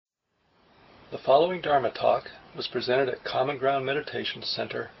The following Dharma talk was presented at Common Ground Meditation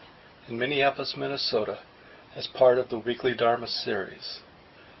Center in Minneapolis, Minnesota, as part of the weekly Dharma series.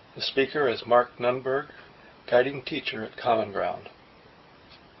 The speaker is Mark Nunberg, guiding teacher at Common Ground.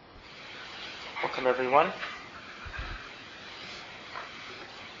 Welcome, everyone.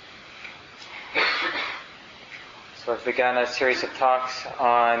 So I've begun a series of talks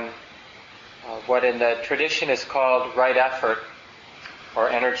on what in the tradition is called right effort or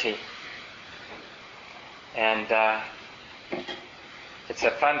energy. And it's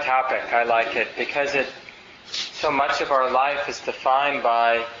a fun topic. I like it because so much of our life is defined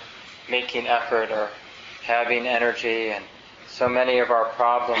by making effort or having energy, and so many of our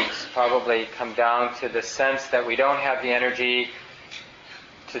problems probably come down to the sense that we don't have the energy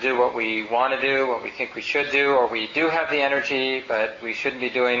to do what we want to do, what we think we should do, or we do have the energy, but we shouldn't be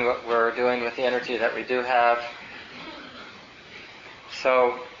doing what we're doing with the energy that we do have.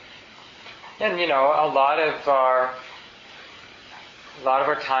 So, and a lot of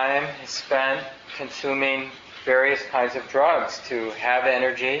our time is spent consuming various kinds of drugs to have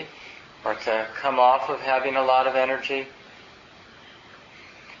energy or to come off of having a lot of energy.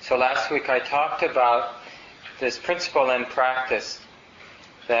 So last week I talked about this principle in practice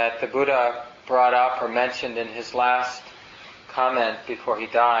that the Buddha brought up or mentioned in his last comment before he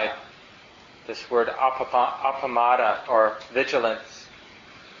died. This word appamada, or vigilance,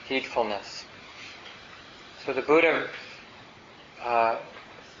 heedfulness. So the Buddha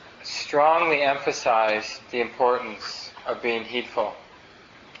strongly emphasized the importance of being heedful.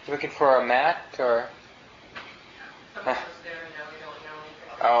 You looking for a mat, or?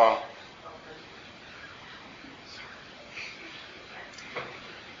 Oh.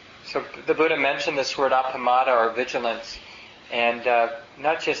 So the Buddha mentioned this word appamada, or vigilance, and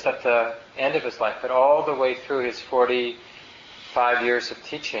not just at the end of his life, but all the way through his 45 years of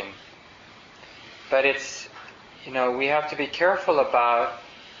teaching. But it's, we have to be careful about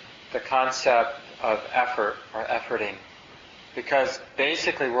the concept of effort or efforting, because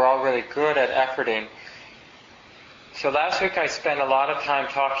basically we're all really good at efforting. So last week I spent a lot of time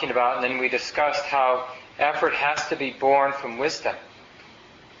talking about, and then we discussed how effort has to be born from wisdom.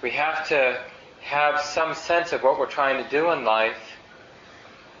 We have to have some sense of what we're trying to do in life,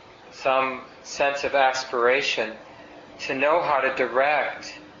 some sense of aspiration, to know how to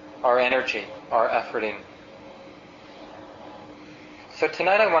direct our energy, our efforting. So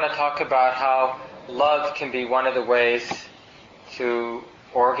tonight I want to talk about how love can be one of the ways to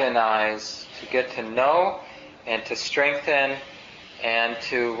organize, to get to know, and to strengthen, and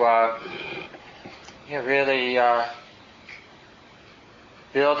to really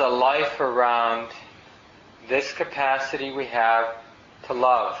build a life around this capacity we have to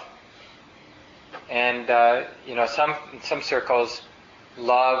love. And in some circles,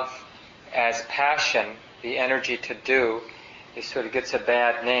 love as passion, the energy to do, it sort of gets a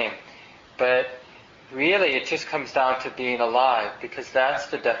bad name. But really it just comes down to being alive, because that's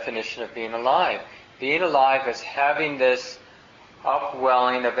the definition of being alive. Being alive is having this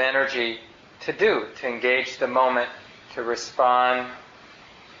upwelling of energy to do, to engage the moment, to respond,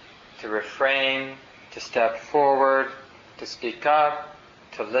 to refrain, to step forward, to speak up,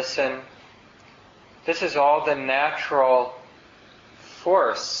 to listen. This is all the natural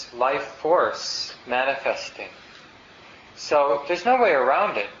force, life force, manifesting. So there's no way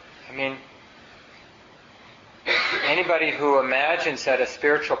around it. I mean, anybody who imagines that a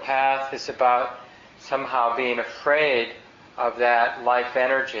spiritual path is about somehow being afraid of that life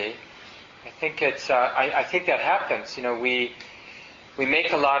energy, I think I think that happens. We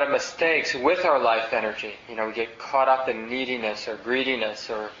make a lot of mistakes with our life energy. We get caught up in neediness or greediness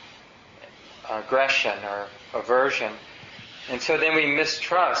or aggression or aversion. And so then we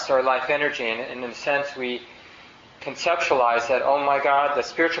mistrust our life energy, and in a sense we conceptualize that, oh my God, the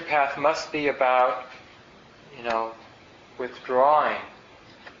spiritual path must be about, withdrawing,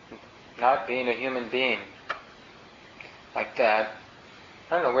 not being a human being. Like that.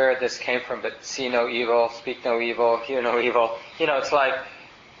 I don't know where this came from, but see no evil, speak no evil, hear no evil. It's like,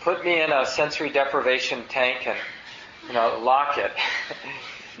 put me in a sensory deprivation tank and, lock it.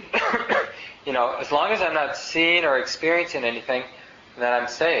 As long as I'm not seeing or experiencing anything, then I'm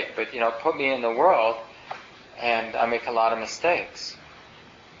safe. But, put me in the world, and I make a lot of mistakes.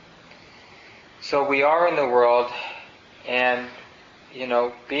 So we are in the world, and,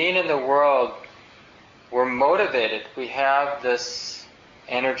 being in the world, we're motivated. We have this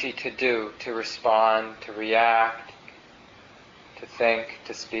energy to do, to respond, to react, to think,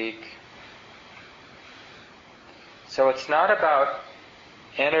 to speak. So it's not about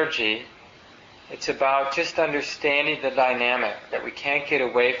energy It's about just understanding the dynamic, that we can't get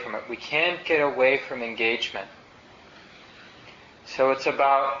away from it. We can't get away from engagement. So it's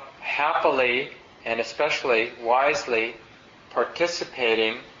about happily and especially wisely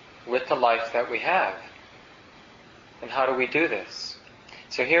participating with the life that we have. And how do we do this?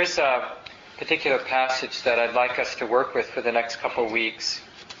 So here's a particular passage that I'd like us to work with for the next couple of weeks.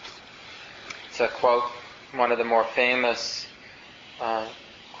 It's a quote, one of the more famous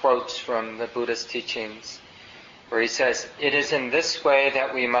quotes from the Buddha's teachings, where he says, "It is in this way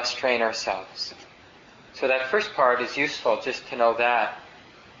that we must train ourselves." So that first part is useful, just to know that.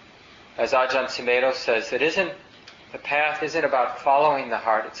 As Ajahn Sumedho says, the path isn't about following the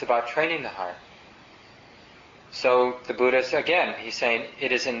heart, it's about training the heart. So the Buddha's, again, he's saying,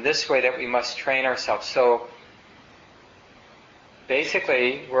 it is in this way that we must train ourselves. So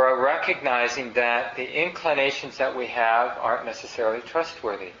basically, we're recognizing that the inclinations that we have aren't necessarily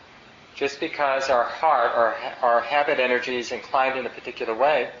trustworthy. Just because our heart, our habit energy is inclined in a particular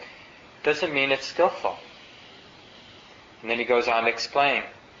way, doesn't mean it's skillful. And then he goes on to explain,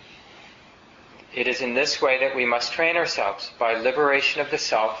 it is in this way that we must train ourselves, by liberation of the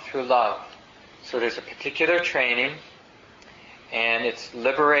self through love. So there's a particular training, and it's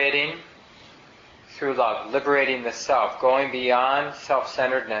liberating through love, liberating the self, going beyond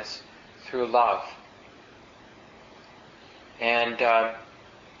self-centeredness through love. And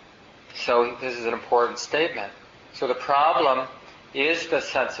so this is an important statement. So the problem is the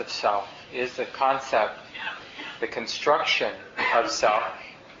sense of self, is the concept, the construction of self.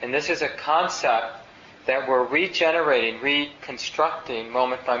 And this is a concept that we're regenerating, reconstructing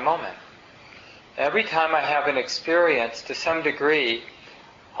moment by moment. Every time I have an experience, to some degree,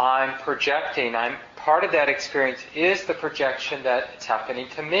 I'm projecting. Part of that experience is the projection that it's happening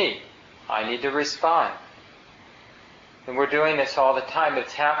to me. I need to respond. And we're doing this all the time.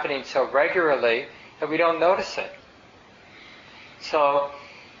 It's happening so regularly that we don't notice it. So,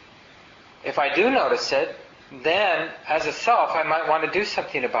 if I do notice it, then, as a self, I might want to do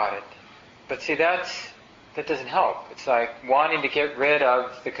something about it. But see, that doesn't help. It's like wanting to get rid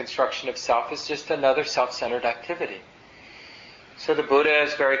of the construction of self is just another self-centered activity. So the Buddha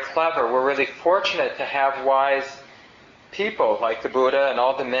is very clever. We're really fortunate to have wise people like the Buddha and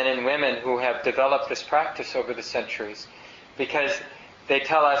all the men and women who have developed this practice over the centuries. Because they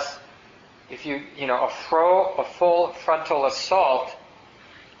tell us, if a full frontal assault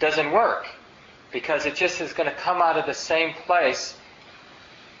doesn't work. Because it just is going to come out of the same place.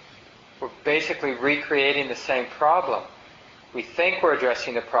 We're basically recreating the same problem. We think we're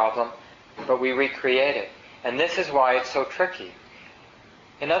addressing the problem, but we recreate it. And this is why it's so tricky.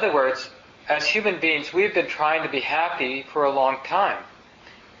 In other words, as human beings, we've been trying to be happy for a long time.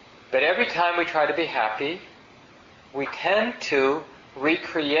 But every time we try to be happy, we tend to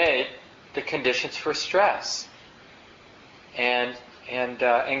recreate the conditions for stress and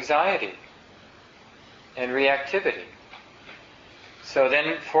anxiety and reactivity. So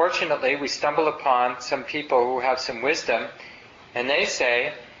then, fortunately, we stumble upon some people who have some wisdom, and they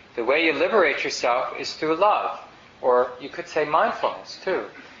say, the way you liberate yourself is through love. Or you could say mindfulness, too.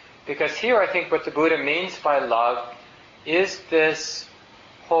 Because here I think what the Buddha means by love is this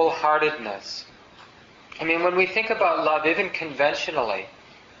wholeheartedness. I mean, when we think about love, even conventionally,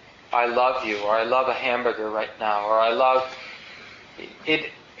 I love you, or I love a hamburger right now, or I love...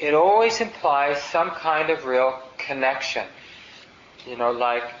 It always implies some kind of real connection.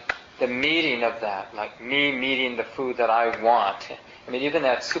 Like the meeting of that, like me meeting the food that I want. I mean, even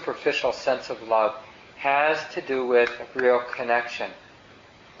that superficial sense of love has to do with a real connection,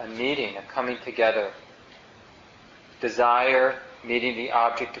 a meeting, a coming together. Desire meeting the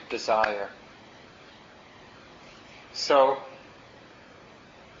object of desire. So,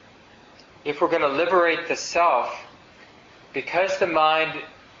 if we're going to liberate the self, because the mind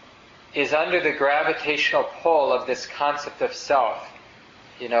is under the gravitational pull of this concept of self.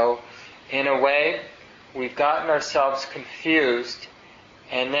 In a way, we've gotten ourselves confused,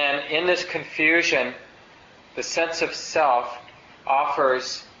 and then in this confusion, the sense of self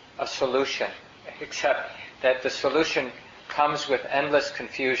offers a solution, except that the solution comes with endless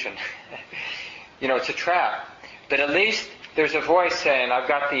confusion. It's a trap. But at least there's a voice saying, I've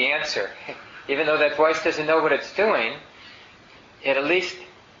got the answer. Even though that voice doesn't know what it's doing, it at least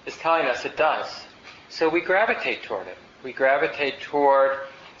is telling us it does. So we gravitate toward it. We gravitate toward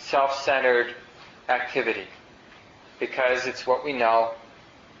self-centered activity because it's what we know,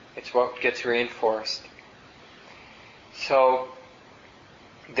 it's what gets reinforced. So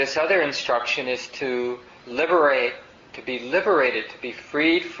this other instruction is to liberate, to be liberated, to be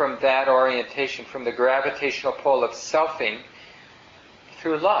freed from that orientation, from the gravitational pull of selfing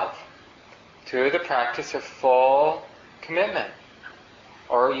through love. through the practice of full commitment,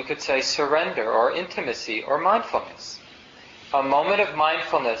 or you could say surrender, or intimacy, or mindfulness. A moment of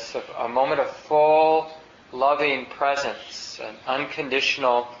mindfulness, a moment of full, loving presence, an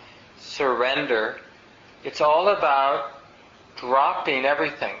unconditional surrender. It's all about dropping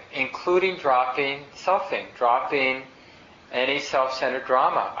everything, including dropping selfing, dropping any self-centered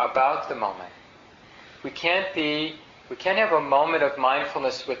drama about the moment. We can't have a moment of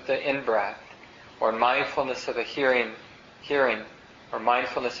mindfulness with the in-breath, or mindfulness of a hearing, or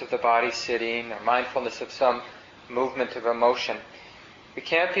mindfulness of the body sitting, or mindfulness of some movement of emotion. We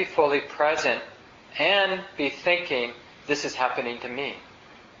can't be fully present and be thinking, this is happening to me.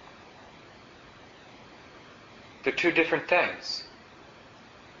 They're two different things.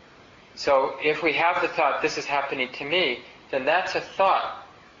 So if we have the thought, this is happening to me, then that's a thought.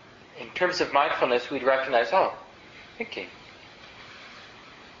 In terms of mindfulness, we'd recognize, oh, thinking.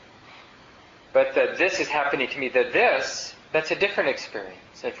 But the this is happening to me, that's a different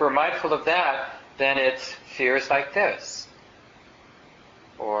experience. If we're mindful of that, then it's fear is like this,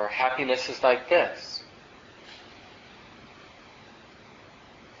 or happiness is like this.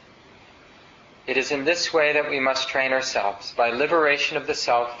 It is in this way that we must train ourselves, by liberation of the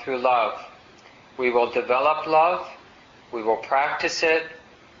self through love. We will develop love, we will practice it,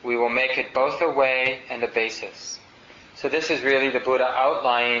 we will make it both a way and a basis. So this is really the Buddha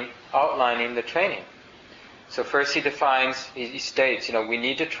outlining the training. So first he states, we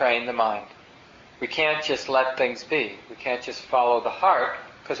need to train the mind. We can't just let things be. We can't just follow the heart,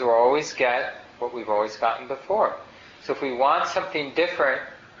 because we'll always get what we've always gotten before. So if we want something different,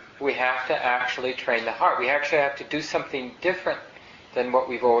 we have to actually train the heart. We actually have to do something different than what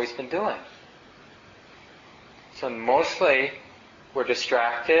we've always been doing. So mostly we're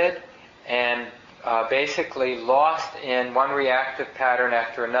distracted and basically lost in one reactive pattern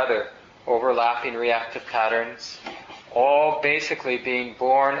after another, overlapping reactive patterns, all basically being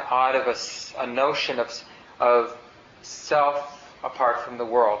born out of a notion of self apart from the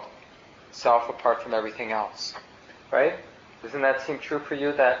world, self apart from everything else. Right? Doesn't that seem true for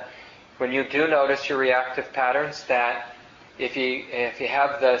you, that when you do notice your reactive patterns, that if you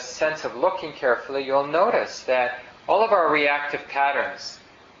have the sense of looking carefully, you'll notice that all of our reactive patterns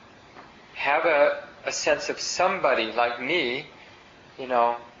have a sense of somebody like me,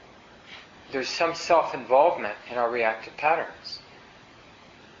 there's some self-involvement in our reactive patterns.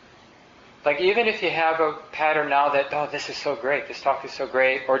 Like even if you have a pattern now that, oh, this is so great, this talk is so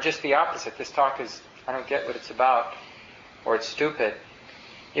great, or just the opposite, this talk is, I don't get what it's about, or it's stupid.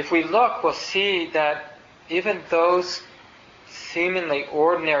 If we look, we'll see that even those seemingly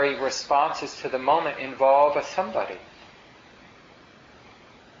ordinary responses to the moment involve a somebody.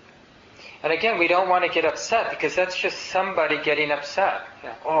 And again, we don't want to get upset, because that's just somebody getting upset.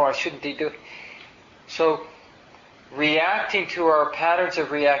 Oh, I shouldn't be doing. So, reacting to our patterns of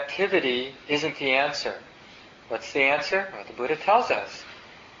reactivity isn't the answer. What's the answer? Well, the Buddha tells us.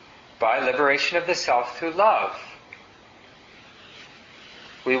 By liberation of the self through love.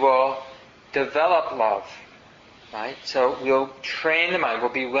 We will develop love. Right? So we'll train the mind.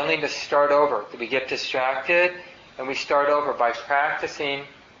 We'll be willing to start over. We get distracted, and we start over by practicing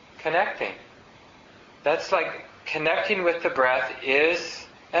connecting. That's like connecting with the breath is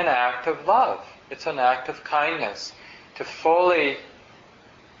an act of love. It's an act of kindness. To fully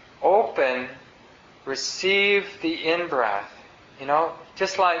open, receive the in-breath.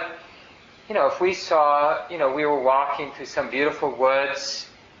 Just like, if we saw, we were walking through some beautiful woods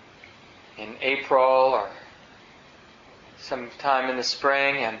in April or sometime in the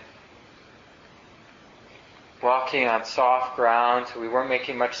spring, and walking on soft ground, so we weren't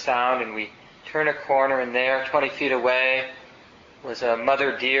making much sound, and we turned a corner, and there, 20 feet away, was a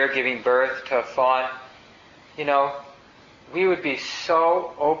mother deer giving birth to a fawn. We would be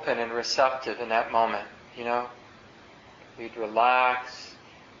so open and receptive in that moment, We'd relax,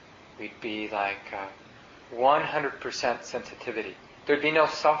 we'd be like 100% sensitivity. There'd be no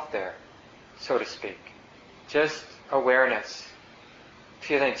self there, so to speak. Just awareness,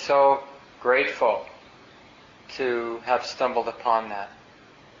 feeling so grateful to have stumbled upon that.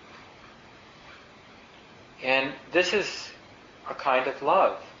 And this is a kind of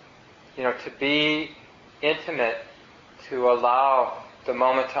love, to be intimate, to allow the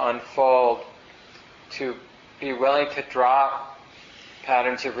moment to unfold, to be willing to drop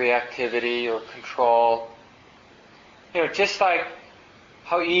patterns of reactivity or control. Just like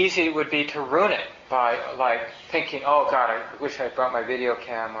how easy it would be to ruin it by thinking, oh God, I wish I brought my video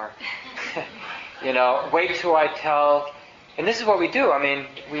cam, or wait till I tell. And this is what we do.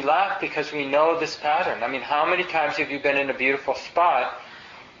 We laugh because we know this pattern. How many times have you been in a beautiful spot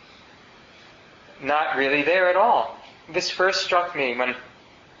not really there at all. This first struck me when,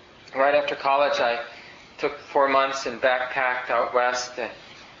 right after college, I took 4 months and backpacked out west. And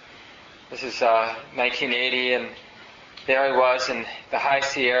this is 1980, and there I was in the high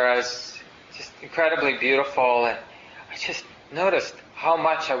Sierras, just incredibly beautiful. And I just noticed how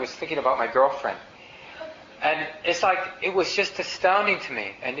much I was thinking about my girlfriend. And it's like, it was just astounding to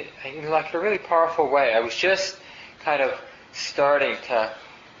me, and in like a really powerful way. I was just kind of starting to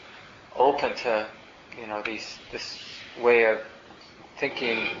open to, this way of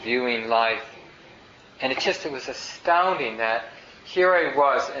thinking, viewing life. And it was astounding that here I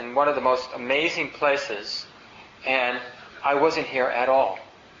was in one of the most amazing places, and I wasn't here at all.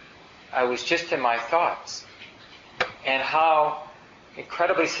 I was just in my thoughts. And how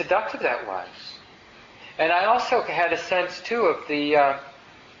incredibly seductive that was. And I also had a sense, too, of the,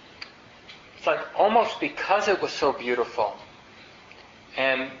 it's like almost because it was so beautiful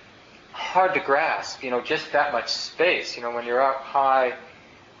and hard to grasp, just that much space. When you're up high,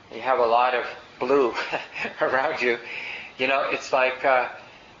 you have a lot of blue around you, it's like the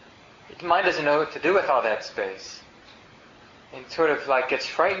mind doesn't know what to do with all that space. And sort of like gets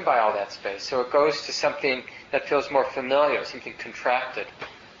frightened by all that space. So it goes to something that feels more familiar, something contracted.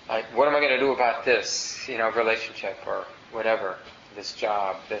 Like, what am I going to do about this, relationship or whatever, this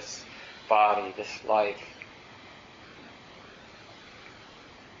job, this body, this life.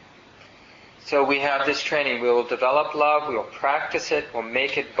 So we have this training. We will develop love, we will practice it, we'll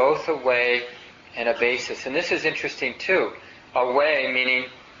make it both a way and a basis. And this is interesting too. A way meaning,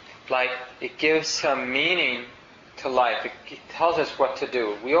 like, it gives some meaning to life. It tells us what to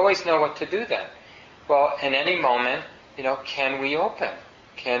do. We always know what to do then. Well, in any moment, can we open?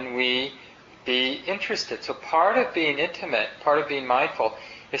 Can we be interested? So part of being intimate, part of being mindful,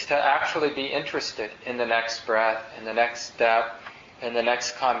 is to actually be interested in the next breath, in the next step, in the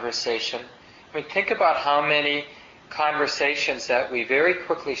next conversation. I mean, think about how many conversations that we very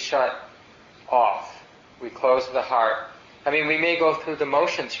quickly shut off. We close the heart. I mean, we may go through the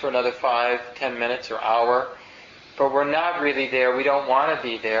motions for another 5, 10 minutes or hour, but we're not really there. We don't want to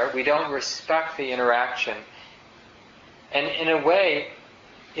be there. We don't respect the interaction. And in a way,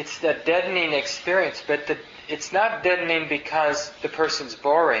 it's the deadening experience, but it's not deadening because the person's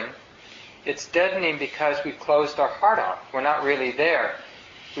boring. It's deadening because we've closed our heart off. We're not really there.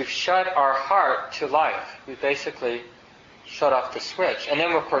 We've shut our heart to life. We basically shut off the switch. And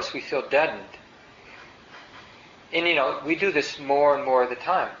then, of course, we feel deadened. And, we do this more and more of the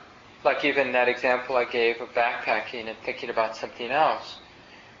time. Like even that example I gave of backpacking and thinking about something else.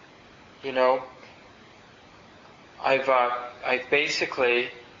 I've basically,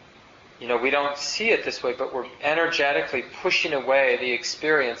 we don't see it this way, but we're energetically pushing away the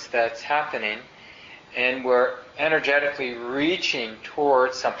experience that's happening, and we're energetically reaching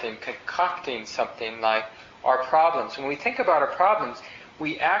towards something, concocting something like our problems. When we think about our problems,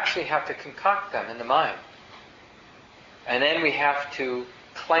 we actually have to concoct them in the mind. And then we have to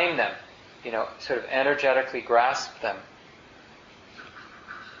claim them, sort of energetically grasp them.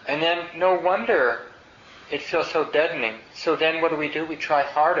 And then no wonder it feels so deadening. So then what do? We try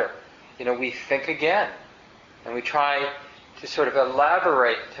harder. We think again. And we try to sort of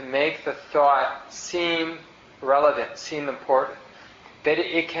elaborate to make the thought seem relevant, seem important. But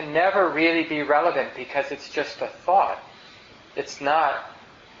it can never really be relevant because it's just a thought. It's not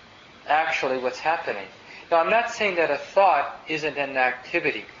actually what's happening. Now, I'm not saying that a thought isn't an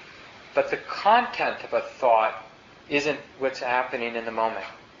activity, but the content of a thought isn't what's happening in the moment.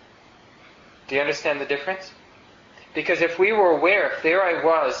 Do you understand the difference? Because if we were aware, if there I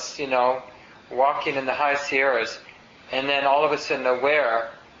was, walking in the high Sierras, and then all of a sudden aware,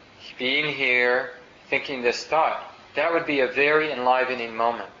 being here, thinking this thought, that would be a very enlivening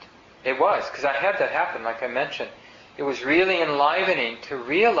moment. It was, because I had that happen, like I mentioned. It was really enlivening to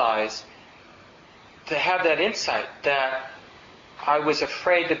realize, to have that insight that I was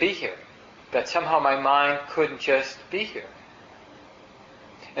afraid to be here, that somehow my mind couldn't just be here.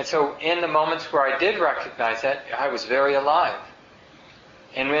 And so in the moments where I did recognize that, I was very alive.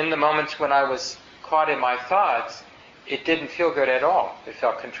 And in the moments when I was caught in my thoughts, it didn't feel good at all. It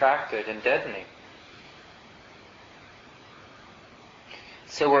felt contracted and deadening.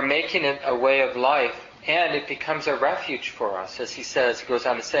 So we're making it a way of life, and it becomes a refuge for us, as he says, he goes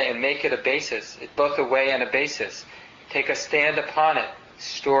on to say, and make it a basis. It's both a way and a basis. Take a stand upon it,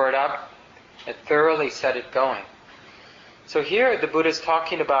 store it up, and thoroughly set it going. So here the Buddha is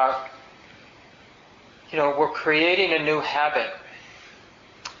talking about, we're creating a new habit.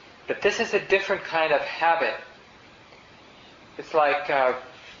 But this is a different kind of habit. It's like, I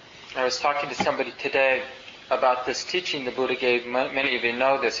was talking to somebody today about this teaching the Buddha gave. Many of you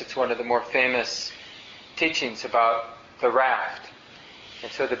know this. It's one of the more famous teachings about the raft.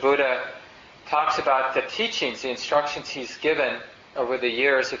 And so the Buddha talks about the teachings, the instructions he's given over the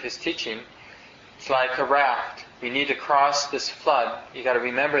years of his teaching. It's like a raft. We need to cross this flood. You got to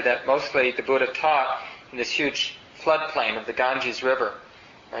remember that mostly the Buddha taught in this huge floodplain of the Ganges River,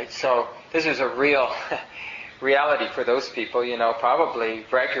 right? So this is a real reality for those people. Probably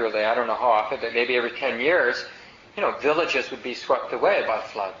regularly. I don't know how often, but maybe every 10 years, villages would be swept away by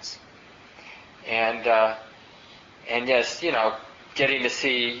floods. And yes, getting to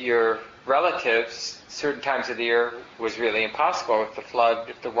see your relatives certain times of the year was really impossible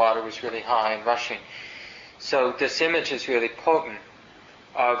if the water was really high and rushing. So this image is really potent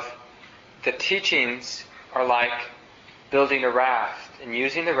of the teachings are like building a raft and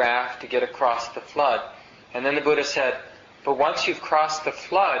using the raft to get across the flood. And then the Buddha said, but once you've crossed the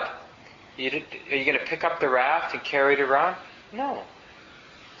flood, are you going to pick up the raft and carry it around? No.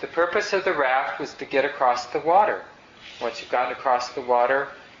 The purpose of the raft was to get across the water. Once you've gotten across the water,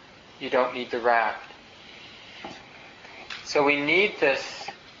 you don't need the raft. So we need this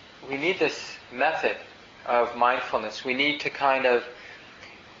method of mindfulness. We need to kind of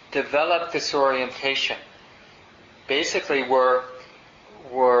develop this orientation. Basically, we're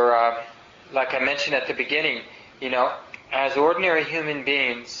like I mentioned at the beginning, as ordinary human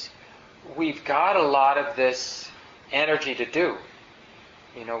beings, we've got a lot of this energy to do.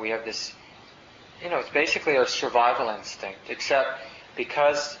 We have this, it's basically our survival instinct, except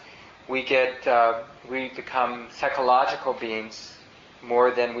because we become psychological beings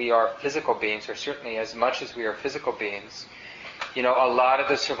more than we are physical beings, or certainly as much as we are physical beings. A lot of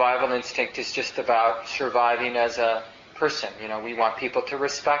the survival instinct is just about surviving as a person. We want people to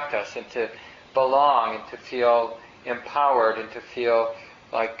respect us and to belong and to feel empowered and to feel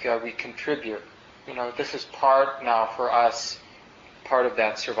like we contribute. This is part now for us, part of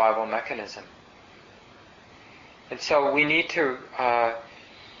that survival mechanism. And so we need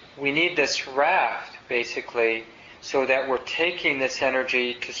this raft, basically, so that we're taking this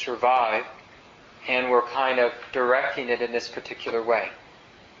energy to survive and we're kind of directing it in this particular way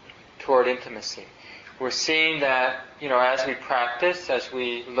toward intimacy. We're seeing that, as we practice, as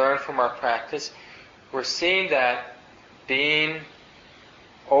we learn from our practice, we're seeing that being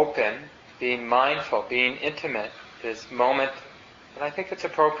open, being mindful, being intimate, this moment, and I think it's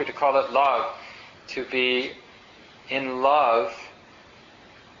appropriate to call it love, to be in love,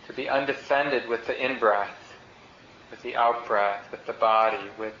 to be undefended with the in-breath, with the out-breath, with the body,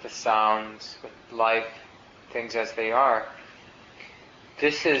 with the sounds, with life, things as they are.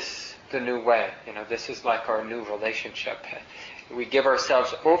 This is the new way. This is like our new relationship. We give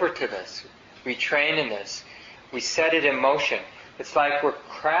ourselves over to this. We train in this. We set it in motion. It's like we're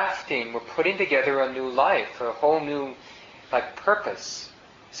crafting, we're putting together a new life, a whole new purpose.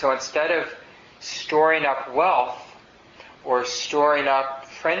 So instead of storing up wealth or storing up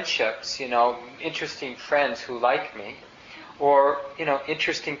friendships, interesting friends who like me, or,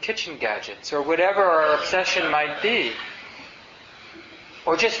 interesting kitchen gadgets, or whatever our obsession might be,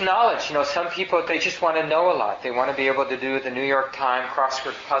 or just knowledge. Some people, they just want to know a lot. They want to be able to do the New York Times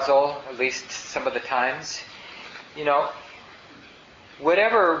crossword puzzle, at least some of the times.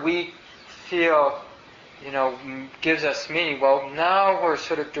 Whatever we feel, gives us meaning. Well, now we're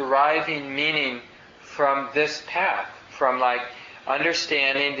sort of deriving meaning from this path, from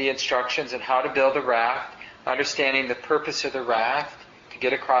understanding the instructions and how to build a raft, understanding the purpose of the raft to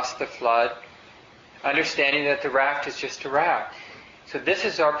get across the flood, understanding that the raft is just a raft. So this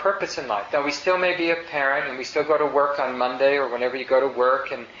is our purpose in life. Now we still may be a parent and we still go to work on Monday or whenever you go to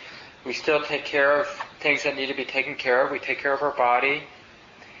work, and we still take care of things that need to be taken care of. We take care of our body.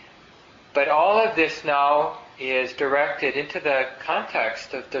 But all of this now is directed into the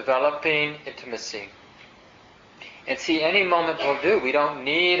context of developing intimacy. And see, any moment will do. We don't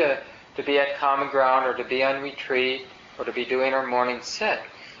need to be at common ground or to be on retreat or to be doing our morning sit.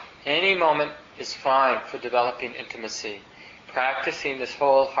 Any moment is fine for developing intimacy, practicing this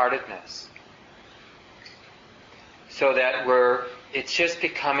wholeheartedness, so that it's just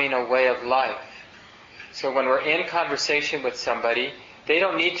becoming a way of life. So when we're in conversation with somebody, they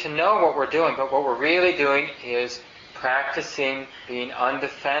don't need to know what we're doing, but what we're really doing is practicing being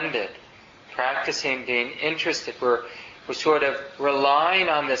undefended, practicing being interested. We're sort of relying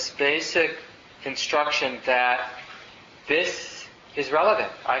on this basic instruction that this is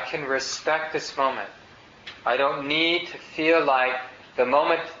relevant. I can respect this moment. I don't need to feel like the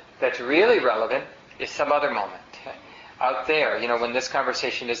moment that's really relevant is some other moment out there, when this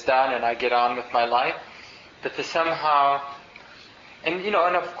conversation is done and I get on with my life. But to somehow And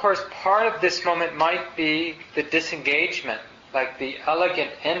and of course part of this moment might be the disengagement, like the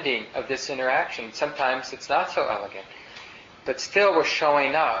elegant ending of this interaction. Sometimes it's not so elegant. But still we're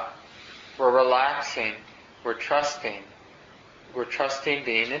showing up, we're relaxing, we're trusting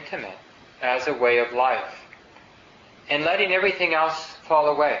being intimate as a way of life. And letting everything else fall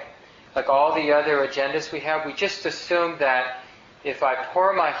away. Like all the other agendas we have, we just assume that if I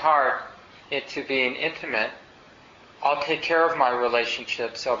pour my heart into being intimate, I'll take care of my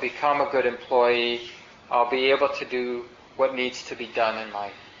relationships, I'll become a good employee, I'll be able to do what needs to be done in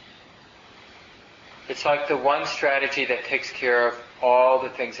life. It's like the one strategy that takes care of all the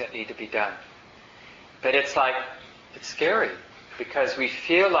things that need to be done. But it's scary, because we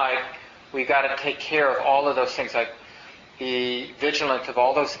feel like we got to take care of all of those things, like be vigilant of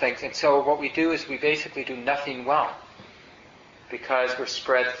all those things. And so what we do is we basically do nothing well, because we're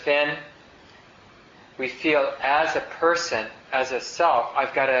spread thin. We feel as a person, as a self,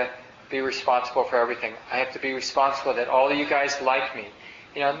 I've got to be responsible for everything. I have to be responsible that all of you guys like me.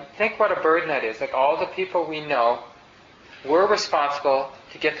 Think what a burden that is. Like all the people we know, we're responsible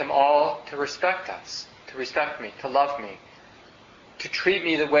to get them all to respect us, to respect me, to love me, to treat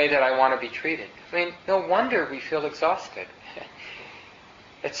me the way that I want to be treated. No wonder we feel exhausted.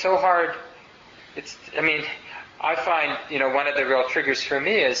 It's so hard. I find, one of the real triggers for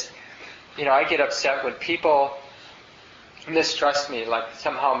me is, I get upset when people mistrust me, like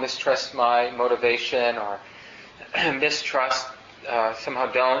somehow mistrust my motivation, or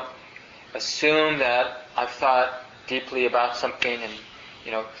somehow don't assume that I've thought deeply about something and,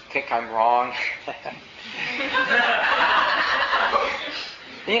 think I'm wrong.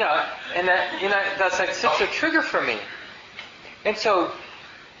 And that's like such a trigger for me. And so,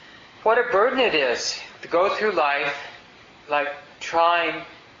 what a burden it is to go through life like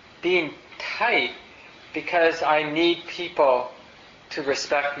being tight, because I need people to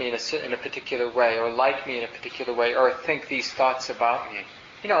respect me in a particular way, or like me in a particular way, or think these thoughts about me.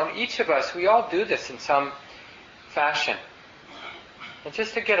 Each of us, we all do this in some fashion. And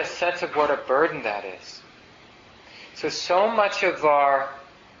just to get a sense of what a burden that is. So much of our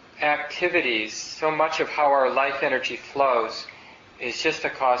activities, so much of how our life energy flows is just a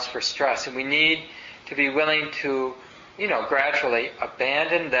cause for stress. And we need to be willing to, gradually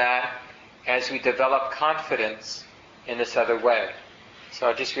abandon that as we develop confidence in this other way. So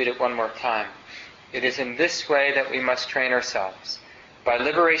I'll just read it one more time. It is in this way that we must train ourselves. By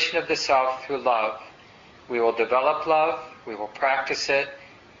liberation of the self through love, we will develop love, we will practice it,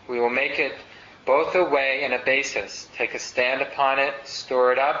 we will make it both a way and a basis, take a stand upon it,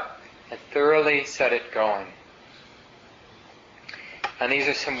 store it up, and thoroughly set it going. And these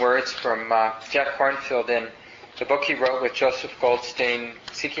are some words from Jack Kornfield in the book he wrote with Joseph Goldstein,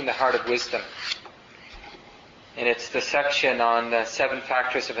 Seeking the Heart of Wisdom. And it's the section on the 7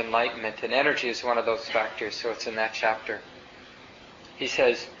 factors of enlightenment, and energy is one of those factors, so it's in that chapter. He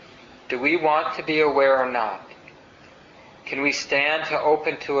says, do we want to be aware or not? Can we stand to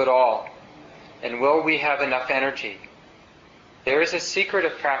open to it all? And will we have enough energy? There is a secret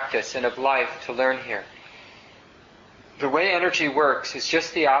of practice and of life to learn here. The way energy works is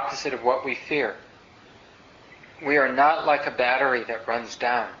just the opposite of what we fear. We are not like a battery that runs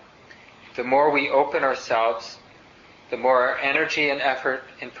down. The more we open ourselves, the more our energy and effort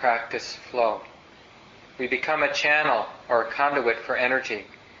in practice flow. We become a channel or a conduit for energy.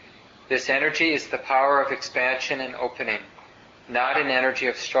 This energy is the power of expansion and opening, not an energy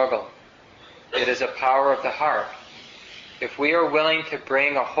of struggle. It is a power of the heart. If we are willing to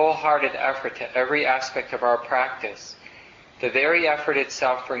bring a wholehearted effort to every aspect of our practice, the very effort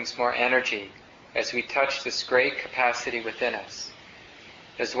itself brings more energy as we touch this great capacity within us.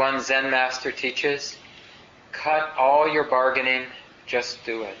 As one Zen master teaches, cut all your bargaining, just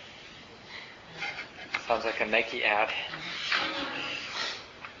do it. Sounds like a Nike ad.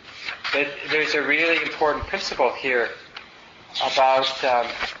 But there's a really important principle here about,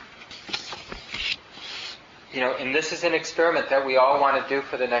 and this is an experiment that we all want to do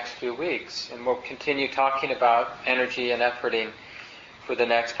for the next few weeks. And we'll continue talking about energy and efforting for the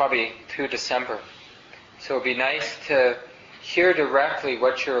next, probably through December. So it'd be nice to hear directly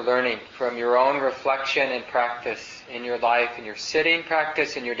what you're learning from your own reflection and practice in your life, in your sitting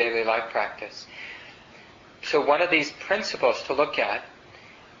practice, in your daily life practice. So one of these principles to look at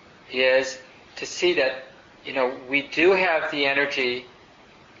is to see that, we do have the energy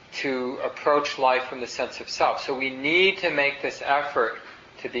to approach life from the sense of self. So we need to make this effort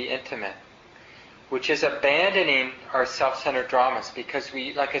to be intimate, which is abandoning our self-centered dramas, because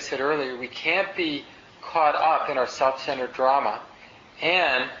we, like I said earlier, we can't be caught up in our self-centered drama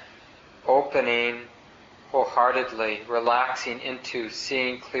and opening wholeheartedly, relaxing into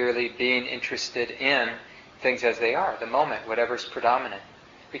seeing clearly, being interested in things as they are, the moment, whatever's predominant.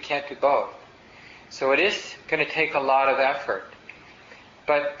 We can't do both. So it is going to take a lot of effort.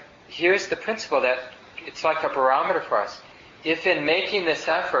 But here's the principle that it's like a barometer for us. If in making this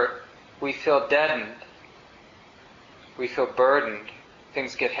effort we feel deadened, we feel burdened,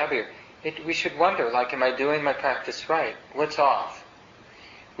 things get heavier, we should wonder, like, am I doing my practice right? What's off?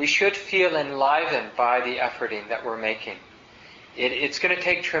 We should feel enlivened by the efforting that we're making. It's going to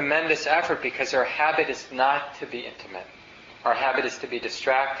take tremendous effort because our habit is not to be intimate. Our habit is to be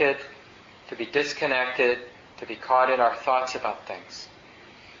distracted, to be disconnected, to be caught in our thoughts about things.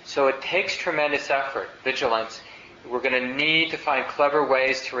 So it takes tremendous effort, vigilance. We're going to need to find clever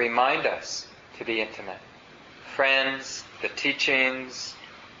ways to remind us to be intimate. Friends, the teachings,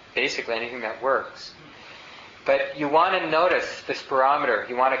 basically anything that works. But you want to notice this barometer.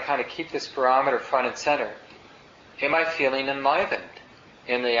 You want to kind of keep this barometer front and center. Am I feeling enlivened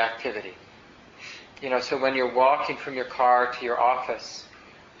in the activity? So when you're walking from your car to your office,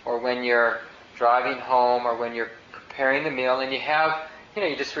 or when you're driving home, or when you're preparing the meal, and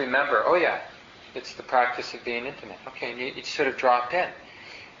you just remember, oh yeah, it's the practice of being intimate. Okay, and you sort of drop in.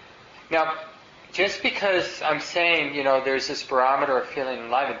 Now, just because I'm saying, there's this barometer of feeling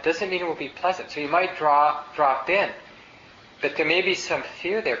enlivened, doesn't mean it will be pleasant. So you might drop in, but there may be some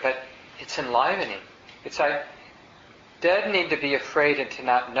fear there, but it's enlivening. It's like deadening to be afraid and to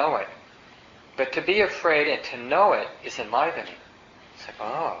not know it. But to be afraid and to know it is enlivening. It's like,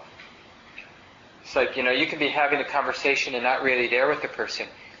 oh. It's like, you can be having a conversation and not really there with the person.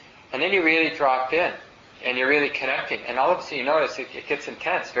 And then you really drop in, and you're really connecting. And all of a sudden you notice it gets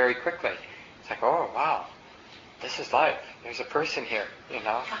intense very quickly. It's like, oh, wow, this is life. There's a person here,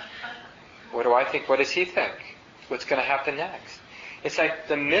 What do I think? What does he think? What's going to happen next? It's like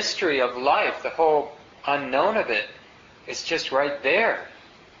the mystery of life, the whole unknown of it, is just right there.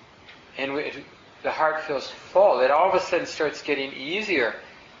 And the heart feels full. It all of a sudden starts getting easier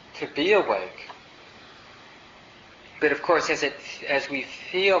to be awake. But of course, as we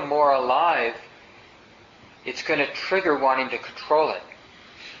feel more alive, it's going to trigger wanting to control it.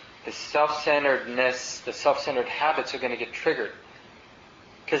 The self-centeredness, the self-centered habits are going to get triggered.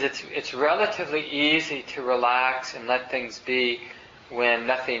 Because it's relatively easy to relax and let things be when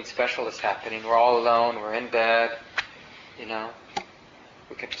nothing special is happening. We're all alone, we're in bed,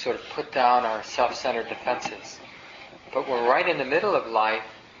 We can sort of put down our self-centered defenses. But we're right in the middle of life,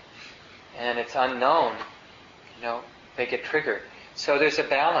 and it's unknown, they get triggered. So there's a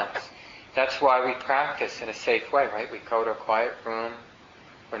balance. That's why we practice in a safe way, right? We go to a quiet room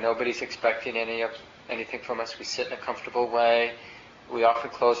where nobody's expecting anything from us. We sit in a comfortable way. We often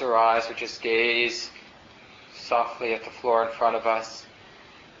close our eyes or just gaze softly at the floor in front of us.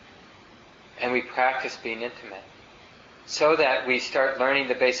 And we practice being intimate so that we start learning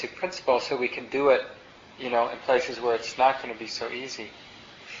the basic principles so we can do it, in places where it's not going to be so easy.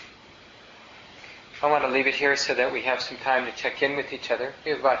 I want to leave it here so that we have some time to check in with each other.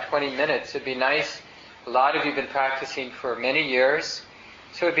 We have about 20 minutes. It'd be nice. A lot of you have been practicing for many years.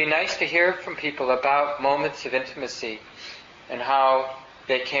 So it'd be nice to hear from people about moments of intimacy and how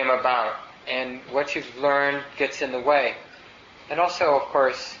they came about and what you've learned gets in the way. And also, of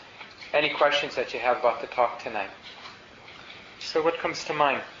course, any questions that you have about the talk tonight. So what comes to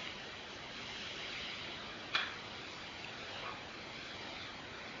mind?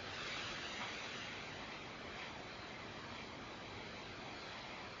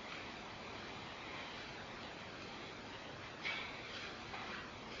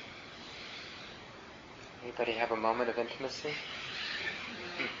 Anybody have a moment of intimacy?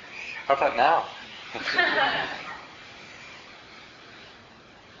 How about now?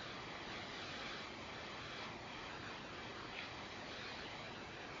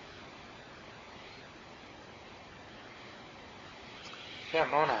 Yeah,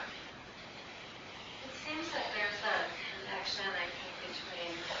 Mona. It seems like there's a connection, I think,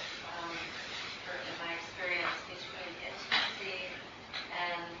 between, in my experience, between intimacy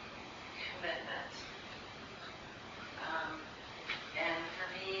and commitment. And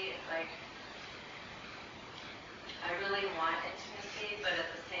for me, I really want intimacy, but at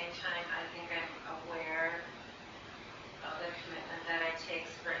the same time, I think I'm aware of the commitment that it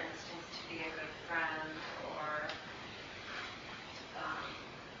takes, for instance, to be a good friend or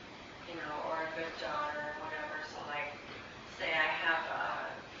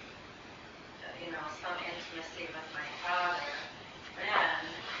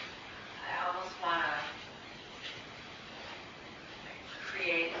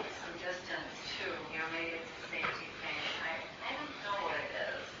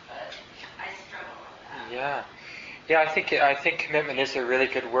Yeah. Yeah, I think commitment is a really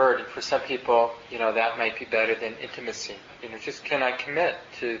good word, and for some people, that might be better than intimacy. Just can I commit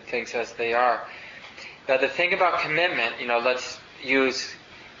to things as they are? Now, the thing about commitment, let's use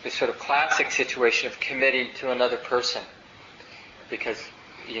this sort of classic situation of committing to another person, because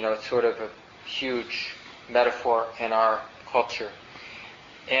it's sort of a huge metaphor in our culture.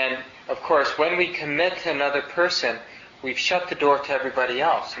 And of course, when we commit to another person, we've shut the door to everybody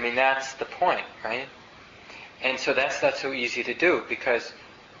else. I mean, that's the point, right? And so that's not so easy to do, because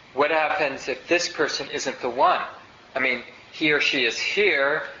what happens if this person isn't the one? I mean, he or she is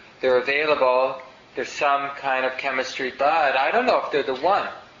here, they're available, there's some kind of chemistry, but I don't know if they're the one.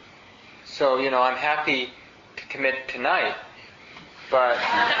 So, I'm happy to commit tonight, but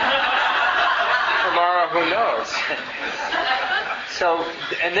tomorrow, who knows? So,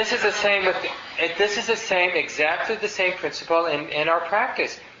 and this is exactly the same principle in our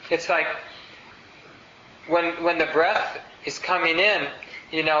practice. It's like, when the breath is coming in,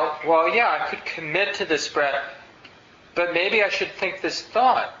 I could commit to this breath, but maybe I should think this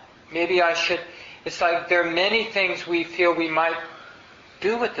thought. Maybe I should. It's like there are many things we feel we might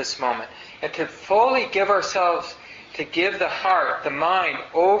do at this moment. And to fully give ourselves, to give the heart, the mind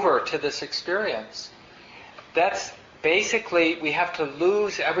over to this experience, that's basically, we have to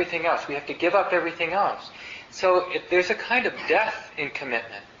lose everything else. We have to give up everything else. So there's a kind of death in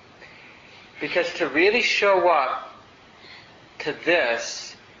commitment. Because to really show up to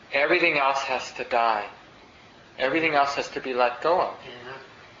this, everything else has to die. Everything else has to be let go of.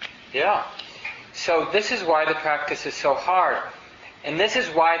 Yeah. So this is why the practice is so hard. And this is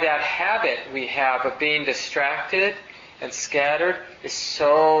why that habit we have of being distracted and scattered is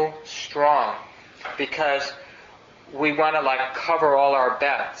so strong. Because we want to cover all our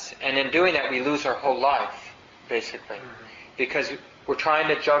bets. And in doing that, we lose our whole life, basically. Because we're trying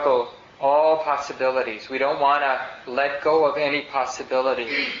to juggle all possibilities. We don't want to let go of any possibility.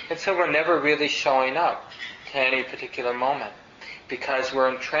 And so we're never really showing up to any particular moment, because we're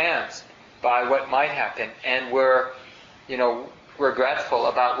entranced by what might happen, and we're regretful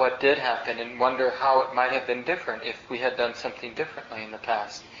about what did happen and wonder how it might have been different if we had done something differently in the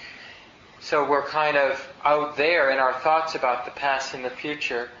past. So we're kind of out there in our thoughts about the past and the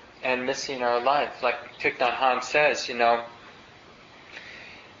future and missing our life. Like Thich Nhat Hanh says,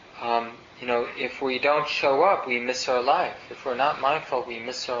 if we don't show up, we miss our life. If we're not mindful, we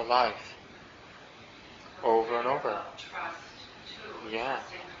miss our life. Over and over. Trust, too. Yeah.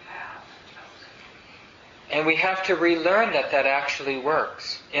 Trusting the path. And we have to relearn that actually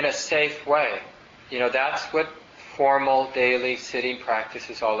works in a safe way. That's what formal daily sitting practice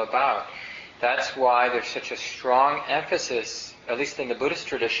is all about. That's why there's such a strong emphasis, at least in the Buddhist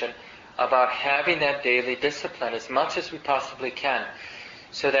tradition, about having that daily discipline as much as we possibly can,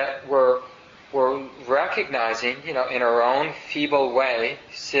 so that we're recognizing, in our own feeble way,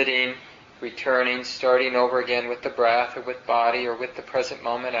 sitting, returning, starting over again with the breath or with body or with the present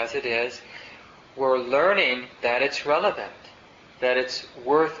moment as it is, we're learning that it's relevant, that it's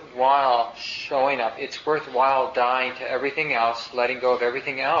worthwhile showing up, it's worthwhile dying to everything else, letting go of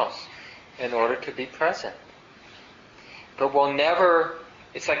everything else in order to be present. But we'll never,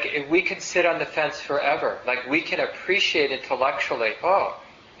 it's like if we can sit on the fence forever, like we can appreciate intellectually,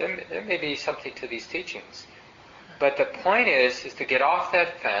 there may be something to these teachings. But the point is to get off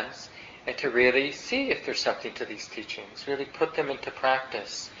that fence and to really see if there's something to these teachings, really put them into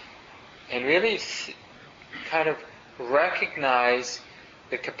practice, and really kind of recognize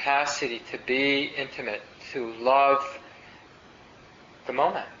the capacity to be intimate, to love the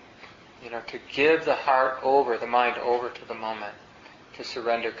moment, to give the heart over, the mind over to the moment, to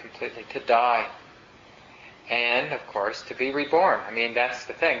surrender completely, to die. And, of course, to be reborn. I mean, that's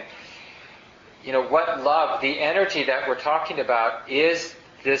the thing. What love, the energy that we're talking about is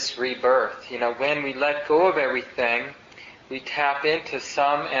this rebirth. When we let go of everything, we tap into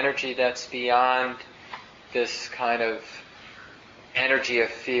some energy that's beyond this kind of energy of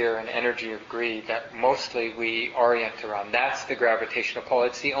fear and energy of greed that mostly we orient around. That's the gravitational pull.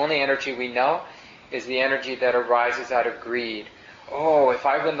 It's the only energy we know is the energy that arises out of greed. If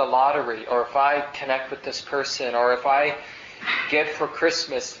I win the lottery, or if I connect with this person, or if I get for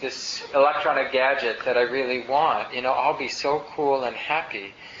Christmas this electronic gadget that I really want, I'll be so cool and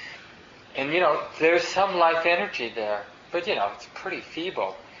happy. And, there's some life energy there, but, it's pretty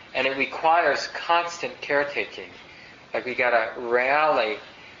feeble. And it requires constant caretaking. Like we gotta rally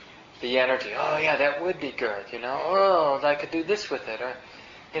the energy. Oh yeah, that would be good, I could do this with it. Or,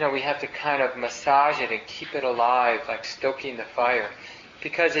 we have to kind of massage it and keep it alive, like stoking the fire.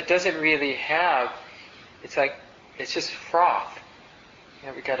 Because it doesn't really have, it's just froth.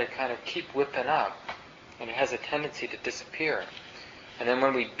 We got to kind of keep whipping up. and it has a tendency to disappear. And then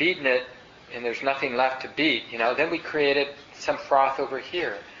when we've beaten it, and there's nothing left to beat, then we created some froth over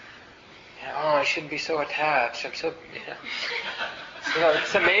here. I shouldn't be so attached. I'm so,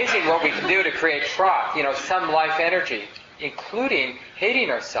 it's amazing what we can do to create froth. Some life energy, including hating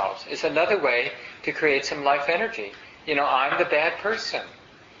ourselves, is another way to create some life energy. I'm the bad person.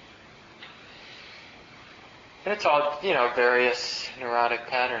 And it's all, various neurotic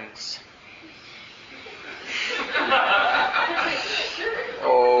patterns.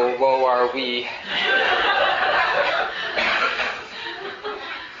 Oh, woe are we.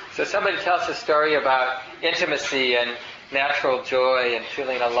 So somebody tells a story about intimacy and natural joy and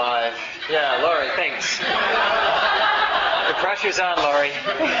feeling alive. Yeah, Laurie, thanks. The pressure's on, Laurie.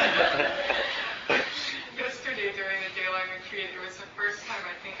 Yesterday during the daylight retreat, it was the first time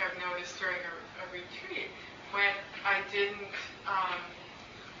I think I've noticed during a retreat when I didn't,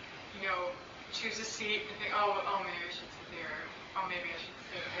 choose a seat and think, oh, maybe I should sit there. Oh, maybe I should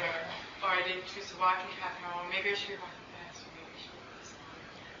sit there. Or I didn't choose a walking path. Oh, maybe I should be walking fast. Or maybe I should be this long.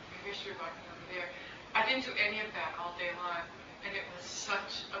 Maybe I should be walking over there. I didn't do any of that all day long. And it was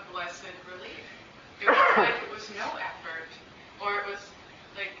such a blessed relief. It was like it was no effort. Or it was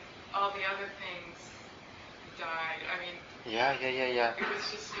like all the other things died. I mean, Yeah. it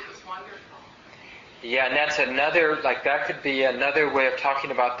was wonderful. Yeah, and that's another, that could be another way of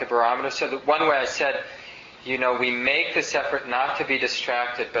talking about the barometer. So the one way I said, we make this effort not to be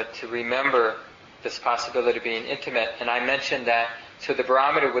distracted, but to remember this possibility of being intimate. And I mentioned that, so the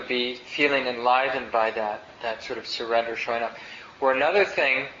barometer would be feeling enlivened by that sort of surrender showing up. Or another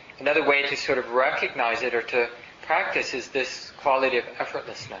way to sort of recognize it or to practice is this quality of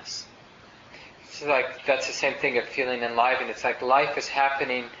effortlessness. It's like, that's the same thing of feeling enlivened. It's like life is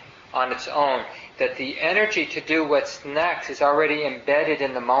happening on its own, that the energy to do what's next is already embedded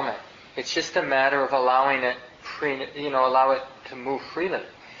in the moment. It's just a matter of allowing it allow it to move freely.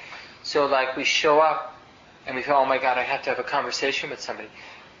 So we show up and we feel, oh my God, I have to have a conversation with somebody.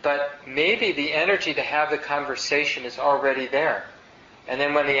 But maybe the energy to have the conversation is already there. And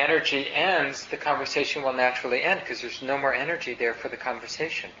then when the energy ends, the conversation will naturally end because there's no more energy there for the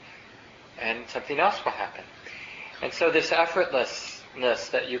conversation. And something else will happen. And so this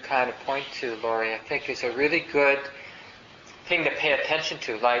effortlessness that you kind of point to, Laurie, I think is a really good thing to pay attention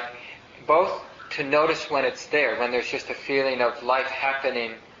to. Both to notice when it's there, when there's just a feeling of life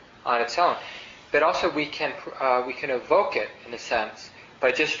happening on its own. But also we can evoke it, in a sense,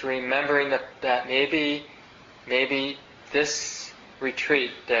 by just remembering that maybe this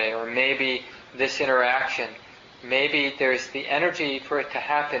retreat day, or maybe this interaction, maybe there's the energy for it to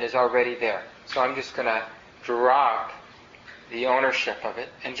happen is already there. So I'm just going to drop the ownership of it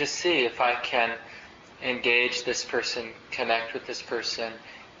and just see if I can engage this person, connect with this person,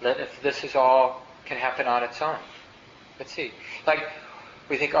 if this is all can happen on its own. Let's see.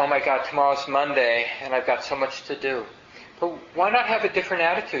 We think, oh my God, tomorrow's Monday and I've got so much to do. But why not have a different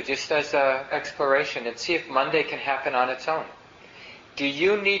attitude just as an exploration and see if Monday can happen on its own? Do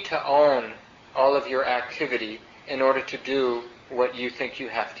you need to own all of your activity in order to do what you think you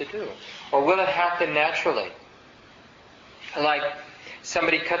have to do? Or will it happen naturally? Like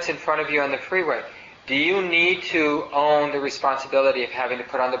somebody cuts in front of you on the freeway. Do you need to own the responsibility of having to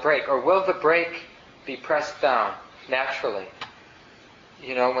put on the brake? Or will the brake be pressed down naturally?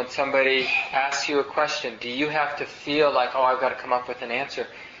 When somebody asks you a question, do you have to feel like, oh, I've got to come up with an answer?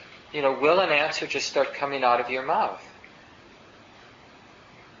 Will an answer just start coming out of your mouth?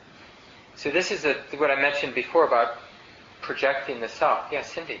 So this is what I mentioned before about projecting the self. Yeah,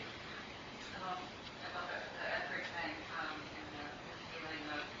 Cindy. About the effort thing and the feeling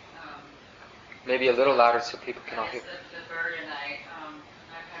of... Maybe a little louder so people can all hear. The bird and I've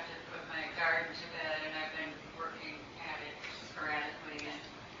had to put my garden to bed and I've been working at it sporadically. And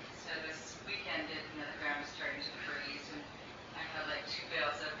so this weekend, the ground was starting to freeze and I had 2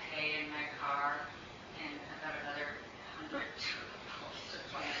 bales of hay in my car and about another 100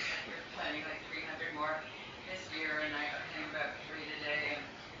 plants. We're planting 300 more this year, and I came about 3 today and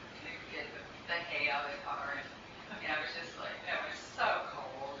get the hay out of the car. And I was just it was so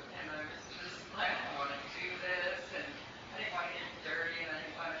cold, and I was just I don't want to do this, and I didn't want to get dirty, and I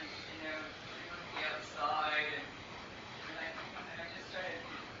didn't want to, be outside, and I just started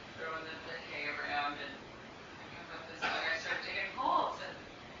throwing the hay around, and I started digging holes, and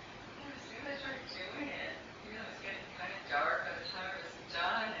as soon as I started doing it, it was getting kind of dark by the time it was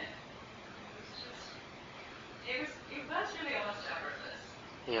done, and it was really almost effortless.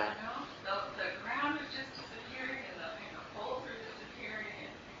 Yeah. The ground was just disappearing, and the holes were disappearing,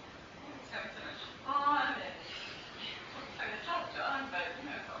 and I was having so much fun, and it's not done, but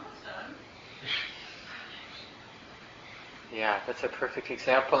it's almost done. Yeah, that's a perfect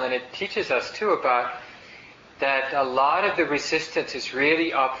example, and it teaches us too about that a lot of the resistance is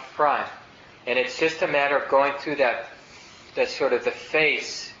really up front, and it's just a matter of going through that sort of the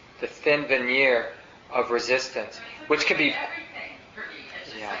face, the thin veneer of resistance, which can be everything for me.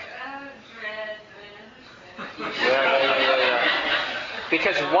 It's just Yeah. like, oh, dread. Yeah.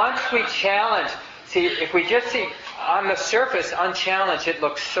 Because once we challenge, see, if we just see on the surface unchallenged, it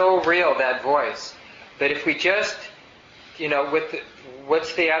looks so real, that voice. But if we just,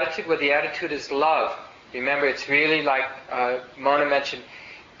 what's the attitude? Well, the attitude is love. Remember, it's really like Mona mentioned,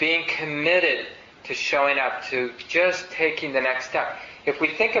 being committed to showing up, to just taking the next step. If we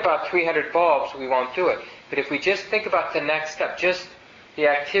think about 300 bulbs, we won't do it. But if we just think about the next step, just the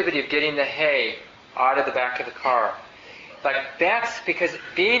activity of getting the hay out of the back of the car, like that's because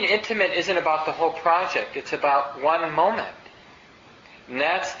being intimate isn't about the whole project. It's about one moment. And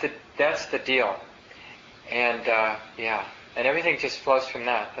that's the deal. And and everything just flows from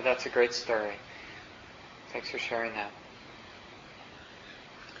that. But that's a great story. Thanks for sharing that.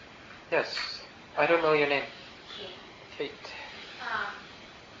 Yes, I don't know your name. Kate.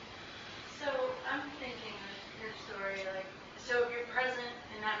 So I'm thinking of your story, like, so if you're present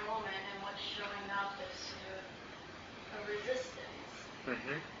in that moment and what's showing up is sort of a resistance,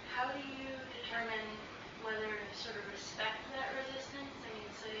 Mm-hmm. how do you determine whether to sort of respect that resistance? I mean,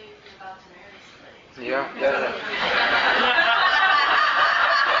 say you're about to marry somebody. Yeah. Yeah.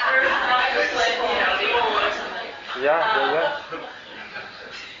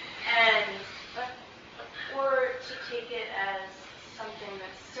 And, or to take it as something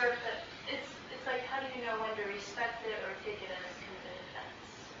that's it's like, how do you know when to respect it or take it as kind of an offense?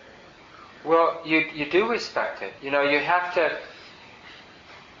 Well, you do respect it. You have to.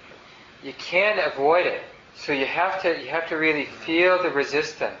 You can't avoid it. So you have to really feel the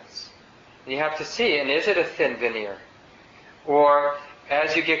resistance. You have to see, and is it a thin veneer? Or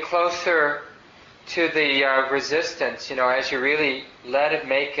as you get closer to the resistance, as you really let it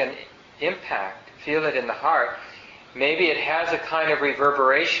make an impact, feel it in the heart, maybe it has a kind of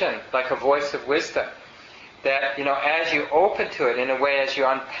reverberation, like a voice of wisdom, that, as you open to it, in a way, as you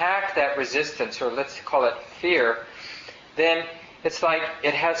unpack that resistance, or let's call it fear, then it's like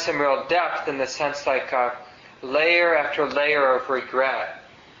it has some real depth in the sense like layer after layer of regret,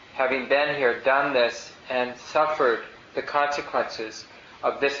 having been here, done this, and suffered the consequences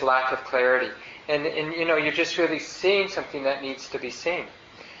of this lack of clarity. And you're just really seeing something that needs to be seen.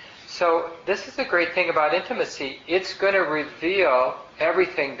 So this is the great thing about intimacy. It's going to reveal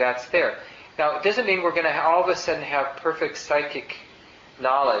everything that's there. Now, it doesn't mean we're going to all of a sudden have perfect psychic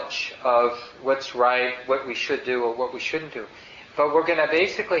knowledge of what's right, what we should do, or what we shouldn't do. But we're going to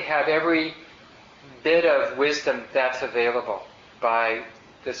basically have every bit of wisdom that's available by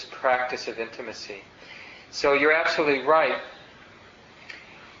this practice of intimacy. So you're absolutely right.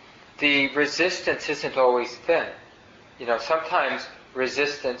 The resistance isn't always thin. Sometimes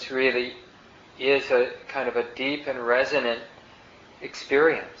resistance really is a kind of a deep and resonant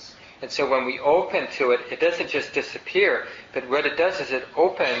experience. And so when we open to it, it doesn't just disappear, but what it does is it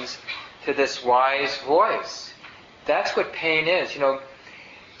opens to this wise voice. That's what pain is.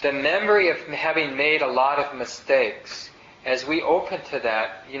 The memory of having made a lot of mistakes, as we open to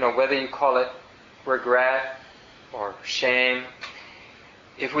that, whether you call it regret or shame,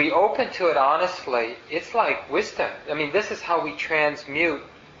 if we open to it honestly, it's like wisdom. I mean, this is how we transmute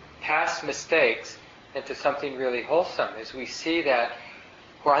past mistakes into something really wholesome, as we see that,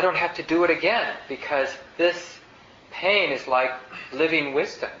 well, I don't have to do it again, because this pain is like living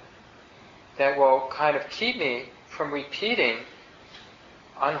wisdom that will kind of keep me from repeating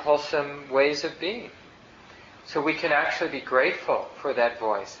unwholesome ways of being. So we can actually be grateful for that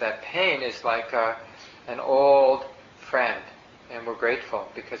voice. That pain is like an old friend, and we're grateful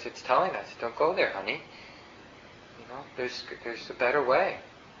because it's telling us, don't go there, honey. There's a better way.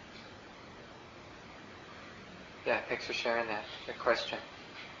 Yeah, thanks for sharing that. Good question.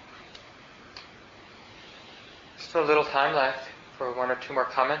 Still a little time left for one or two more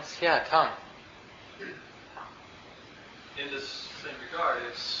comments. Yeah, Tom. In this same regard,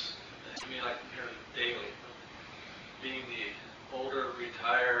 it's, to me, like comparing daily. Being the older,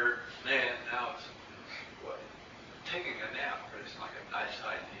 retired man, now it's taking a nap is like a nice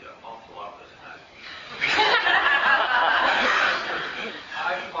idea an awful lot of the time.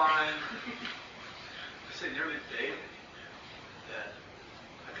 I find, nearly daily, that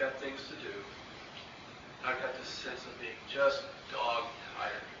I've got things to do. I've got this sense of being just dog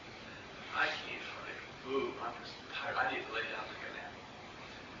tired. I can't really move. I'm just tired. I need to lay down and take a nap.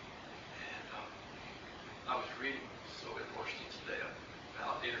 And I was reading Sylvia Boorstein today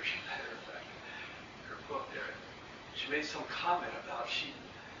about leadership, matter of fact, her book there. She made some comment about she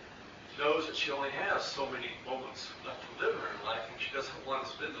knows that she only has so many moments left to live in her life, and she doesn't want to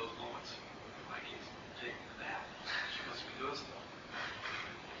spend those moments like he's taking a nap. She wants to be doing stuff.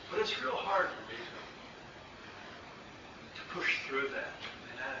 But it's real hard for me to push through that,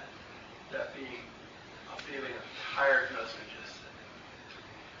 and that being a feeling of tiredness and just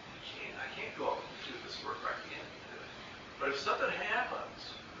I can't go out and do this work, or I can't do it. But if something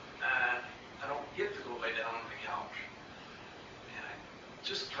happens and I don't get to go lay down on the couch, and I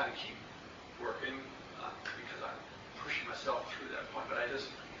just kind of keep working because I'm pushing myself through that point, but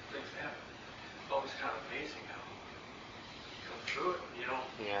things happen. It's always kind of amazing how you go through it. You don't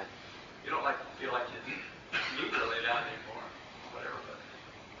feel like you need to lay down anymore, or whatever.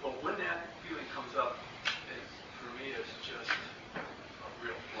 But when that feeling comes up, for me, it's just a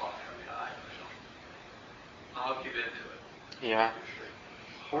real block. I mean, I'll give into it. Yeah.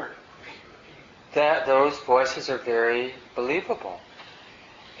 It's hard. Those voices are very believable.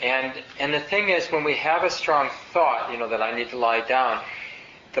 And the thing is, when we have a strong thought, that I need to lie down,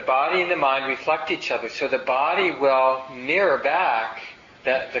 the body and the mind reflect each other. So the body will mirror back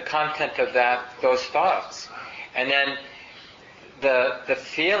the content of those thoughts. And then the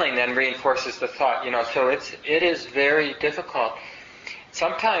feeling then reinforces the thought. So it is very difficult.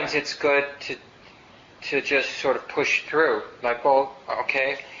 Sometimes it's good to just sort of push through. Like, well,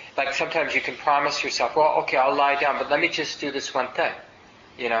 okay. Like sometimes you can promise yourself, well, okay, I'll lie down, but let me just do this one thing.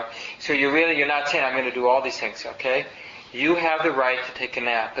 So you're not saying I'm going to do all these things, okay? You have the right to take a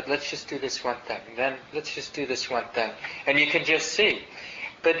nap, but let's just do this one thing. Then let's just do this one thing. And you can just see.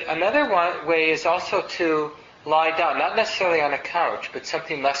 But another way is also to lie down, not necessarily on a couch, but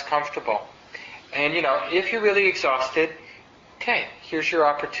something less comfortable. And, if you're really exhausted, okay, here's your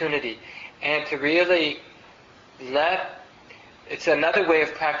opportunity. And to really it's another way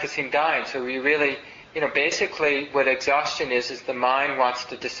of practicing dying. So we really, basically what exhaustion is the mind wants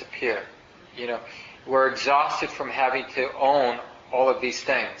to disappear. We're exhausted from having to own all of these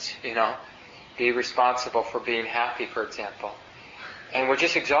things, be responsible for being happy, for example. And we're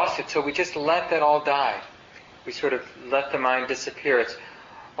just exhausted, so we just let that all die. We sort of let the mind disappear. It's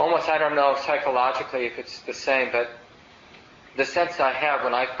almost, I don't know psychologically if it's the same, but the sense I have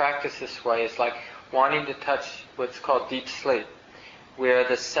when I practice this way is like wanting to touch what's called deep sleep, where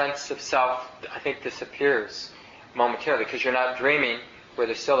the sense of self, I think, disappears momentarily, because you're not dreaming where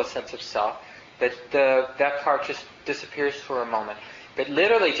there's still a sense of self, but that part just disappears for a moment. But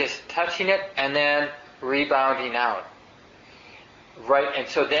literally just touching it and then rebounding out. Right, and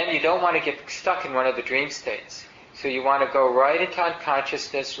so then you don't want to get stuck in one of the dream states. So you want to go right into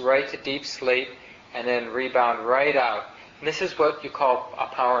unconsciousness, right to deep sleep, and then rebound right out. And this is what you call a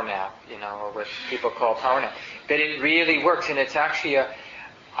power nap, or what people call a power nap. But it really works, and it's actually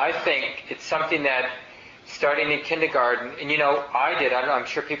I think it's something that starting in kindergarten, and I did, I'm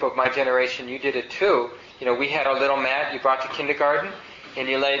sure people of my generation, you did it too. We had a little mat you brought to kindergarten, and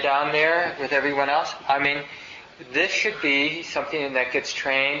you lay down there with everyone else. I mean, this should be something that gets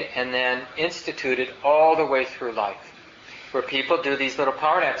trained and then instituted all the way through life, where people do these little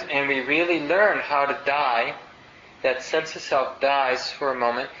power naps, and we really learn how to die. That sense of self dies for a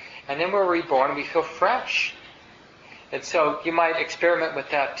moment, and then we're reborn, we feel fresh. And so you might experiment with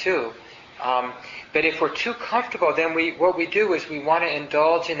that too. But if we're too comfortable, then what we do is we want to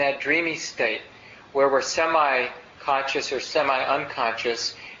indulge in that dreamy state where we're semi-conscious or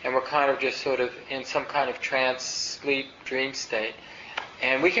semi-unconscious, and we're kind of just sort of in some kind of trance, sleep, dream state.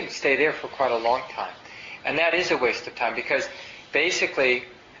 And we can stay there for quite a long time. And that is a waste of time, because basically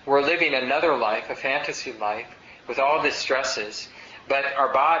we're living another life, a fantasy life, with all the stresses, but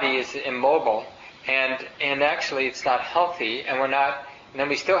our body is immobile, and actually it's not healthy, and then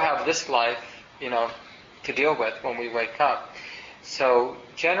we still have this life, to deal with when we wake up. So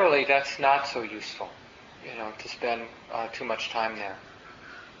generally that's not so useful, to spend too much time there.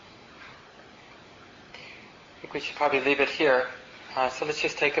 I think we should probably leave it here. So let's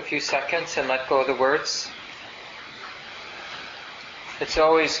just take a few seconds and let go of the words. It's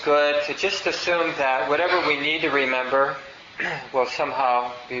always good to just assume that whatever we need to remember will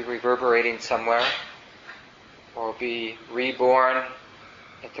somehow be reverberating somewhere, or be reborn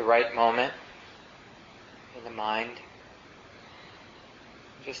at the right moment in the mind.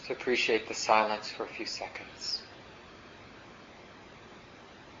 Just to appreciate the silence for a few seconds.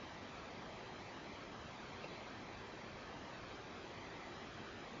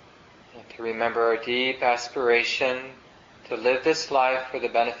 And to remember our deep aspiration to live this life for the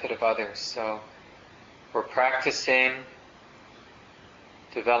benefit of others. So we're practicing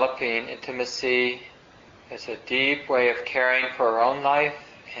developing intimacy as a deep way of caring for our own life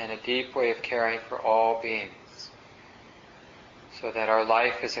and a deep way of caring for all beings. so that our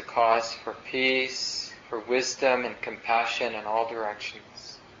life is a cause for peace, for wisdom and compassion in all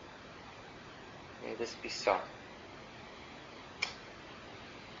directions. May this be so.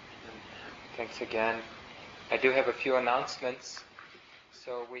 Thanks again. I do have a few announcements.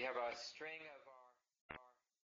 So we have a string of